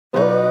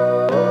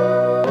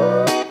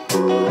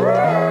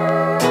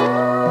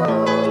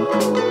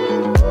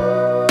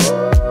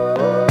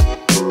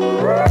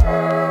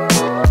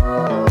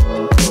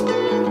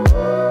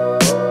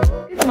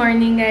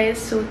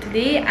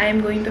I'm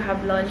going to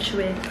have lunch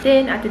with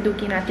Tin, Ate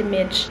Duki, and Ate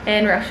Mitch.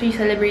 And we're actually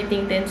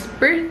celebrating Tin's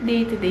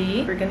birthday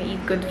today. We're gonna eat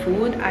good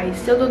food. I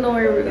still don't know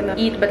where we're gonna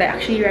eat, but I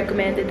actually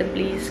recommended the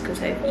place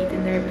because I've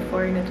eaten there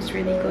before and it was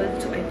really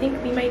good. So I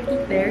think we might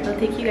eat there. I'll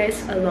take you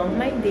guys along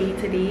my day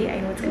today. I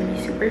know it's gonna be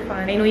super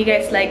fun. I know you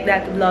guys like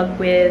that vlog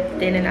with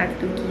Tin and Ate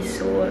Duki,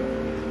 so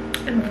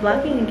I'm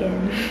vlogging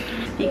again.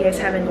 If you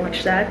guys haven't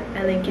watched that,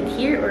 I'll link it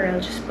here or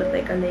I'll just put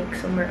like a link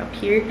somewhere up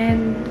here.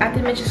 And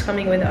Ate Mitch is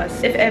coming with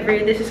us. If ever,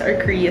 this is our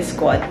Korea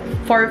squad.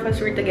 4 of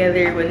us were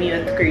together when we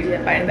went to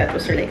Korea, and that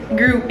was our like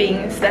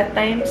groupings that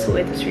time, so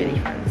it was really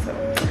fun. So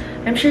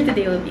I'm sure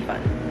today will be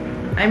fun.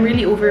 I'm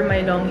really over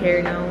my long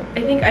hair now.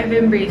 I think I've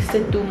embraced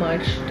it too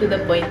much to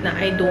the point that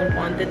I don't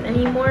want it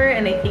anymore,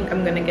 and I think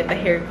I'm gonna get a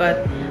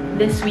haircut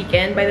this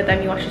weekend. By the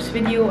time you watch this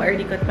video, I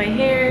already cut my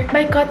hair.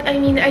 By cut, I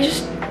mean I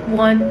just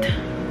want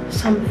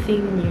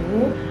something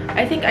new.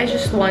 I think I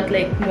just want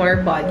like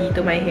more body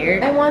to my hair.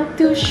 I want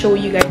to show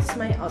you guys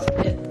my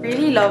outfit. I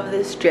really love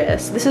this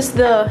dress. This is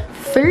the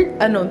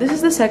this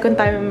is the second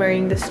time I'm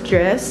wearing this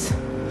dress,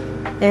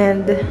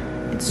 and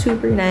it's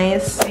super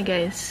nice. Hi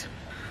guys.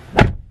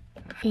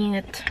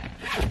 Init.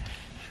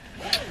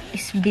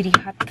 It's very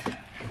hot.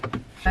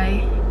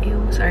 Sorry,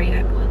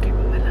 I water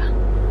pa pala.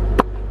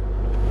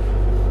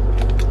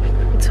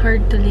 It's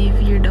hard to leave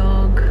your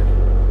dog.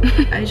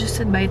 I just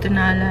said bye to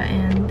Nala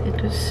and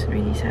it was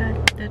really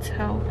sad. That's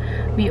how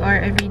we are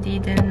every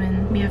day then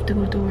when we have to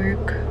go to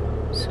work.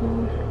 So,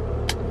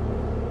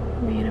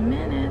 wait a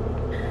minute.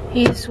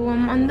 He's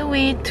on the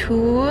way to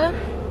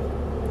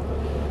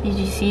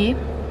EGC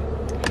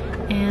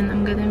and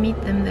I'm gonna meet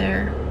them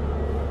there.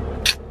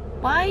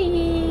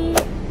 Bye!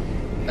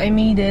 I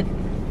made it.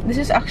 This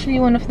is actually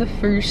one of the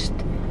first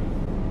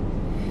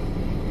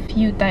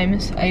few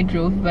times I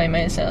drove by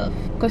myself.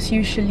 Because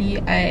usually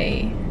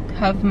I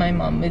have my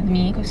mom with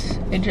me because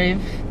I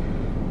drive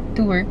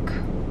to work.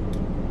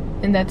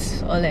 And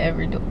that's all I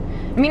ever do.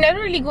 I mean, I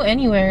don't really go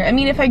anywhere. I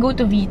mean, if I go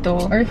to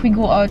Vito or if we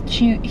go out,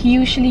 he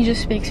usually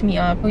just picks me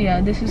up. Oh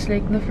yeah, this is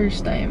like the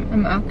first time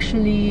I'm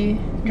actually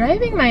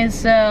driving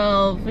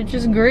myself, which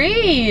is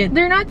great.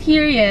 They're not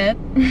here yet.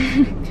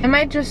 I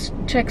might just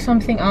check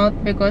something out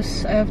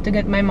because I have to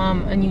get my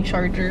mom a new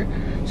charger.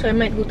 So I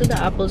might go to the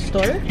Apple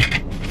store.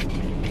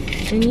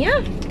 And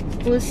yeah,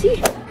 we'll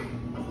see.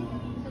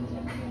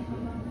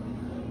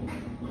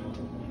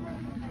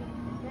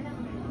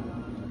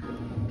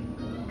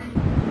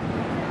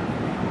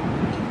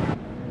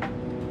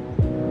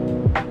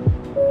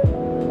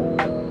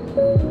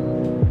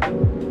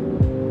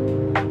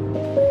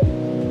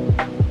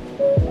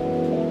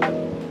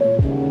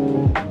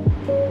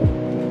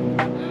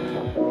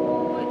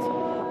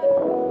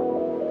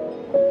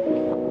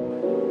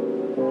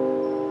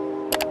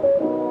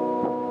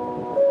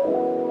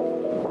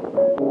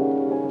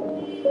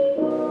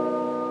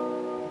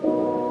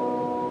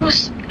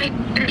 Like,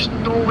 there's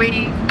no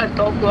way a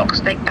dog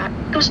walks like that.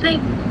 It was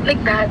like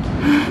that.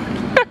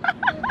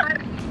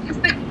 It's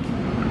like,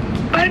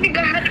 parang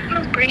naghahanap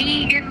ng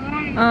prey,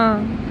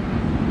 gano'n.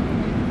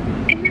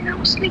 And then I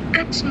was like,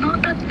 that's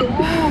not a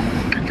dog.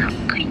 That's a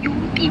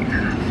coyote.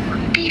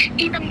 Fish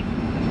in a,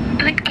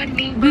 like a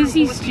neighborhood.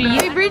 Busy street.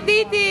 Happy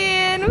birthday,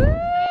 Tin!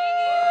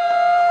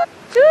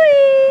 Chuy!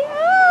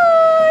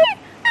 Hi!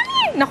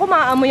 Naku,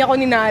 maamoy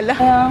ako ni Nala.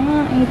 Kaya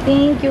nga,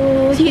 thank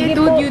you. See, I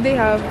told you they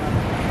have.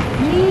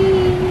 Yay!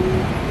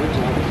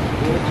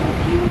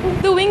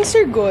 The wings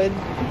are good.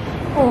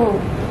 Oh.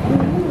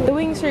 The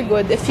wings are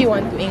good if you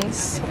want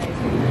wings.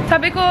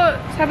 Sabi ko,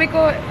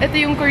 ito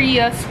yung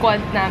Korea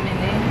squad namin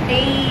eh.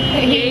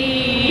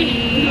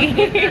 Hey!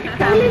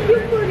 Celeb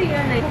yung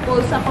Korean.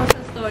 Nag-post ako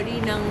sa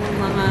story ng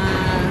mga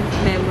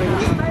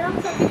memories. Parang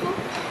sabi ko,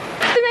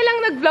 ito na lang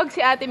nag-vlog si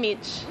Ate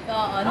Mitch.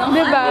 Oo.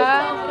 Diba?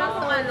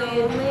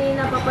 May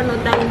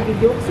napapanood tayong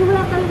video. Kasi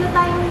wala talaga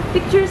tayong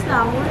pictures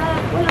lang.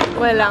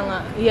 Wala nga.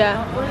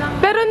 Yeah.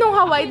 Pero nung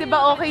Hawaii, diba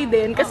okay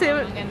din? Kasi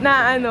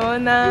na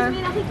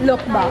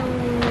Look back.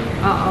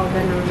 Oo,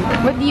 ganun.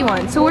 What do you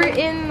want? So we're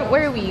in,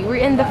 where are we?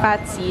 We're in the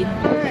Fat Seed.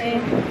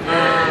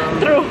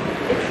 True.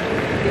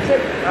 It's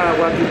like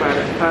Wagyu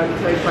Paris.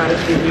 It's like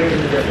Paris here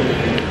in the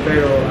Philippines.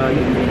 Pero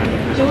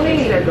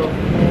instead of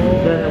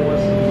that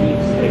was beef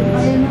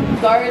steaks.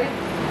 Garlic.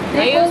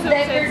 Triple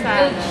decker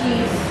grilled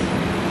cheese.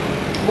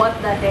 What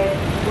the heck?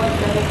 What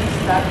the heck is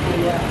that,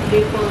 Kuya?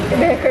 Triple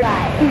decker.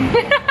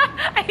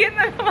 Ayun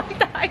na naman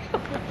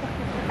tayo.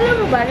 Alam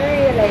mo ba,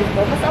 na-realize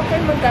ko, mas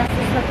okay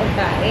mag-gastos na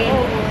pagkain.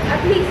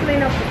 At least may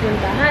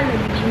napupuntahan,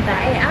 nagiging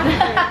tae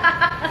after.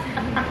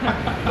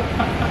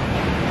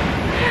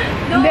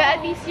 Hindi, at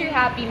least you're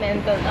happy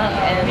mentally.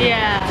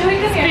 Yeah.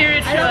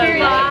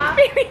 Spiritually.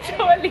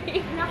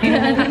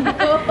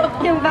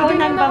 Yung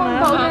baunan pa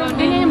nga.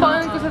 Ganyan yung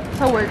baunan ko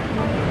sa work.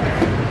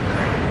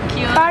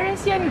 Cute.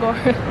 Paris yan, Gor.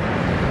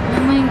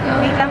 Oh my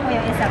God. Wait lang ko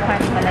yung isa ko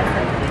pala sa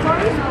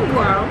Paris ko,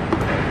 wow.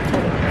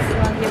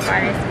 Yung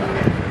Paris ko.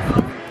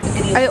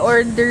 I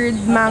ordered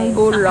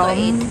mango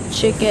rum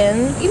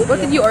chicken. What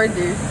did you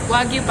order?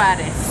 Wagyu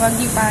Paris.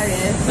 Wagyu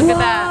Paris. Look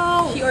at that.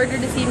 She we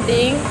ordered the same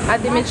thing.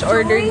 Ate Mitch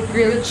ordered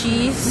grilled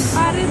cheese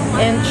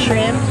and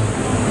shrimp.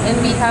 And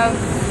we have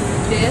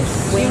this.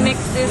 We mix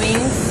this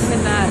wings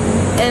with that.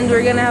 And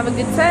we're gonna have a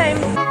good time.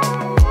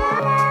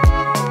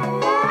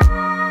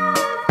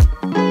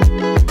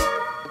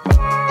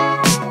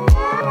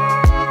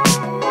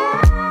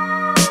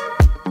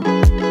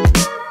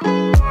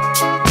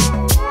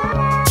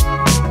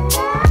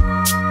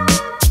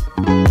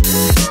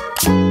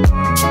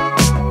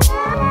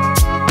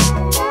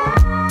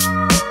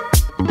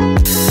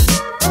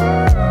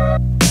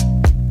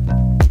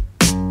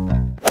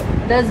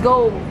 Let's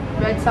go.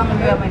 Red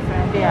sangria, my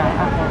friend. Yeah,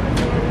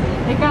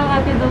 okay. Ikaw,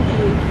 Ate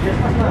Doki.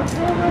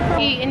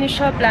 Okay,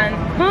 initial plan.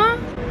 Huh?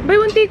 Buy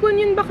one take one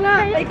yun,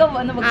 bakla.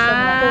 Ikaw, ano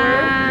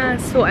mag-stop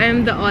so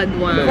I'm the odd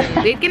one.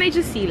 Wait, can I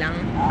just see lang?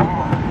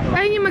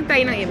 Kaya niyo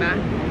mag-try ng iba?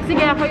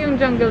 Sige, ako yung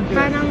jungle juice.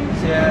 Parang,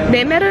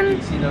 hindi,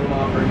 meron,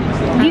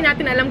 hindi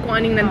natin alam kung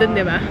anong nandun,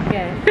 di ba?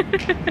 Okay.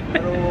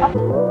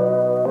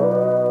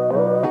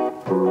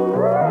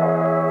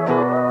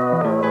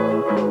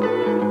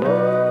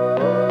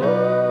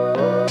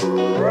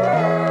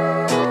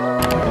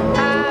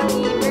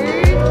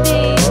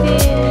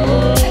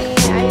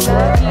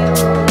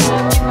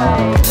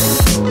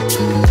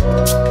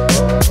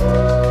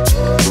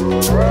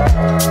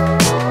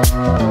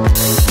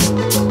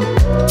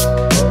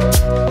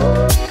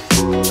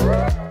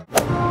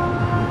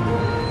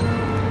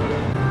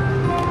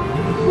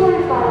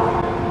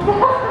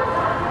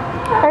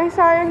 Ay,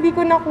 sayang, di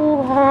ko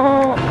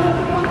nakuha.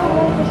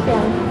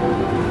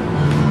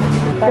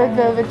 Red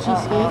velvet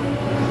cheesecake.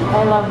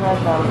 I love red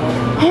velvet.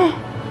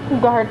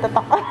 Nag-heart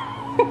attack ka.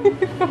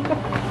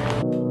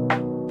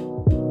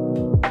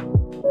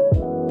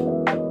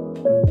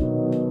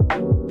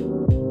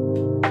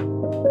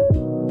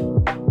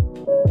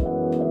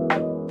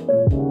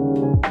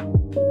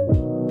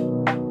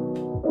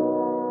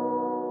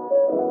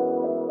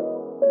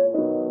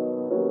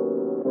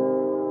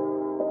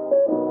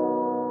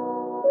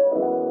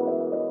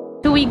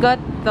 So we got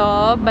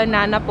the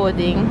banana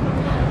pudding.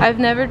 I've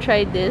never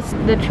tried this.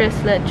 The tres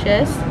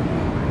leches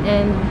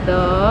and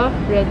the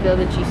red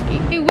velvet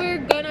cheesecake. Hey, we're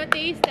gonna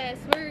taste this.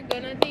 We're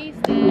gonna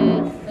taste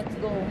this. Let's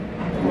go.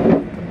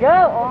 Go!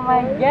 Oh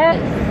my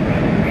god!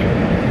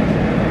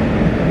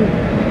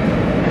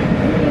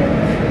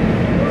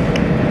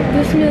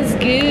 This smells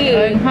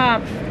good.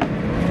 Hop.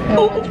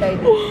 I'll try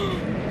this.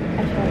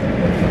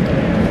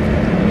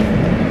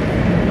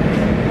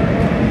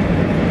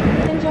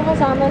 Siya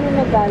kasama nung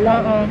nagala.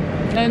 Oo.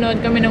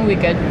 Nanonood kami ng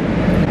Wicked.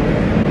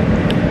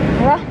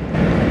 Huh?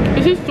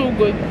 This is so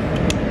good.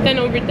 10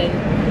 over 10.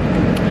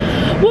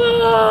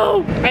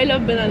 Wow! I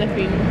love banana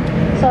cream.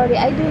 Sorry,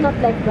 I do not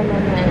like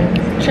banana.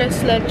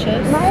 Tres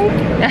leches. Mike?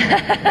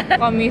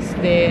 Kamis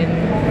din.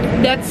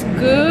 That's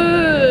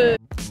good!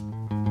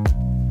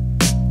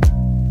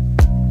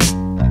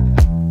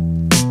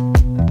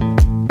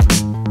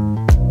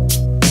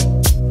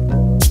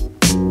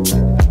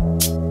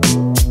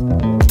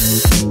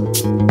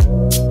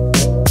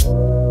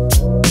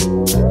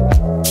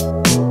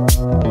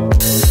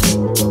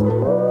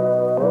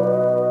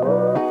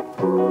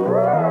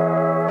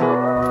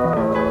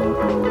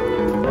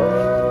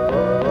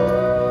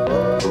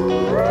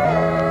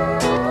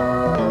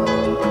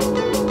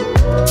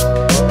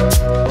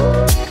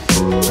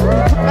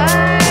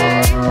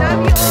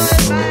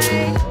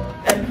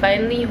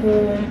 Finally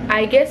home.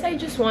 I guess I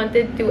just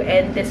wanted to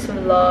end this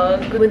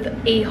vlog with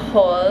a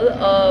haul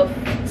of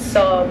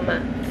some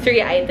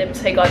 3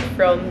 items I got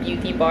from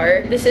Beauty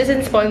Bar. This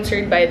isn't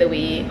sponsored, by the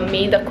way. I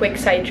made a quick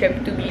side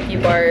trip to Beauty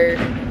Bar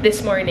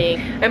this morning.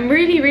 I'm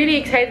really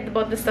excited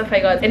about the stuff I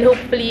got, and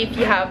hopefully if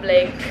you have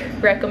like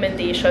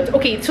recommendations.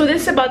 Okay, so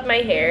this is about my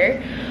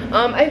hair.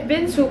 I've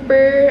been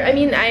super, I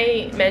mean,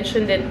 I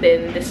mentioned it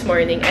then this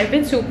morning. I've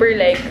been super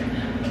like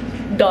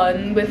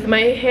done with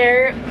my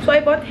hair, so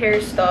I bought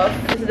hair stuff.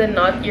 This is the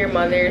Not Your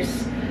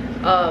Mother's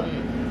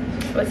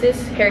what's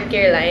this, hair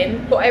care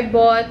line. So I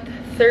bought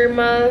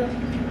thermal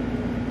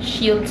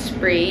shield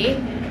spray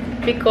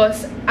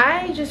because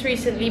I just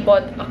recently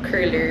bought a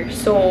curler,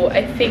 so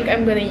I think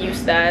I'm gonna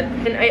use that.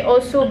 And I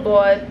also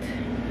bought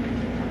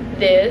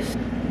this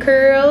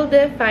curl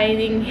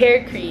defining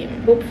hair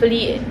cream.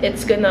 Hopefully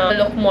it's gonna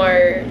look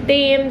more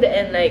tamed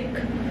and like,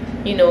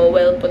 you know,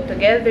 well put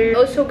together. I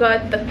also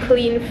got the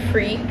Clean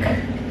Freak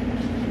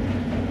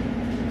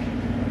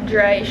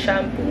dry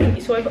shampoo.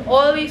 So I've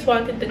always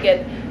wanted to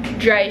get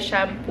dry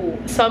shampoo.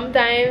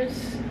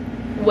 Sometimes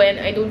when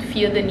I don't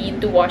feel the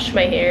need to wash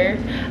my hair,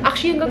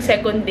 actually hanggang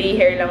second day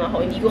hair lang ako,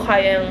 hindi ko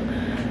kayang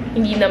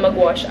hindi na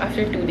mag-wash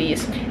after 2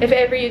 days. If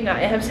ever yun nga,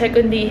 I have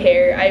second day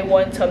hair, I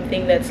want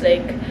something that's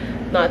like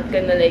not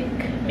gonna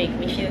like make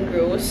me feel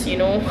gross, you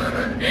know.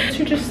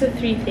 These are just the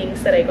 3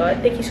 things that I got.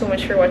 Thank you so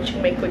much for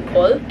watching my quick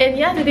haul. And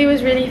yeah, today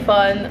was really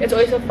fun. It's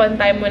always a fun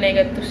time when I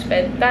get to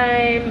spend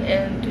time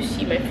and to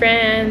see my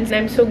friends.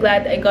 And I'm so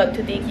glad I got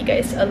to take you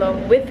guys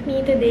along with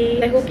me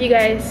today. I hope you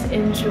guys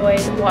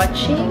enjoyed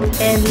watching,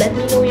 and let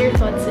me know your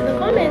thoughts in the